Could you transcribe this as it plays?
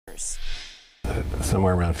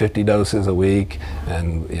somewhere around 50 doses a week,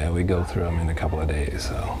 and yeah, we go through them in a couple of days.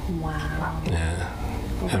 So wow.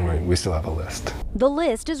 Yeah, and we still have a list. The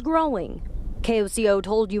list is growing. KOCO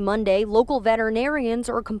told you Monday local veterinarians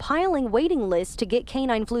are compiling waiting lists to get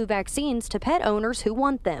canine flu vaccines to pet owners who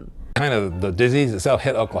want them. Kind of the disease itself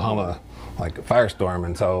hit Oklahoma like a firestorm,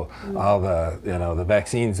 and so all the the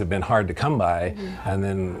vaccines have been hard to come by. And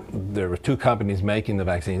then there were 2 companies making the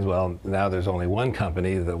vaccines. Well, now there's only one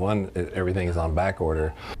company. Everything is on back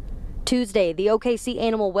order. Tuesday, the OKC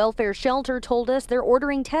Animal Welfare Shelter told us they're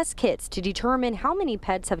ordering test kits to determine how many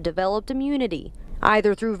pets have developed immunity,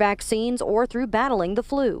 either through vaccines or through battling the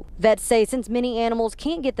flu. Vets say since many animals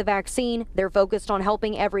can't get the vaccine, they're focused on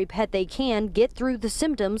helping every pet they can get through the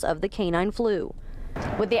symptoms of the canine flu.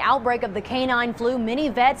 With the outbreak of the canine flu, many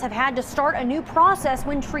vets have had to start a new process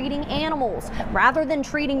when treating animals. Rather than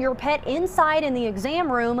treating your pet inside in the exam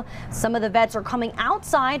room, some of the vets are coming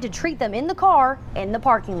outside to treat them in the car in the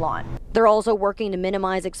parking lot. They're also working to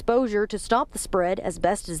minimize exposure to stop the spread as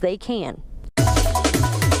best as they can.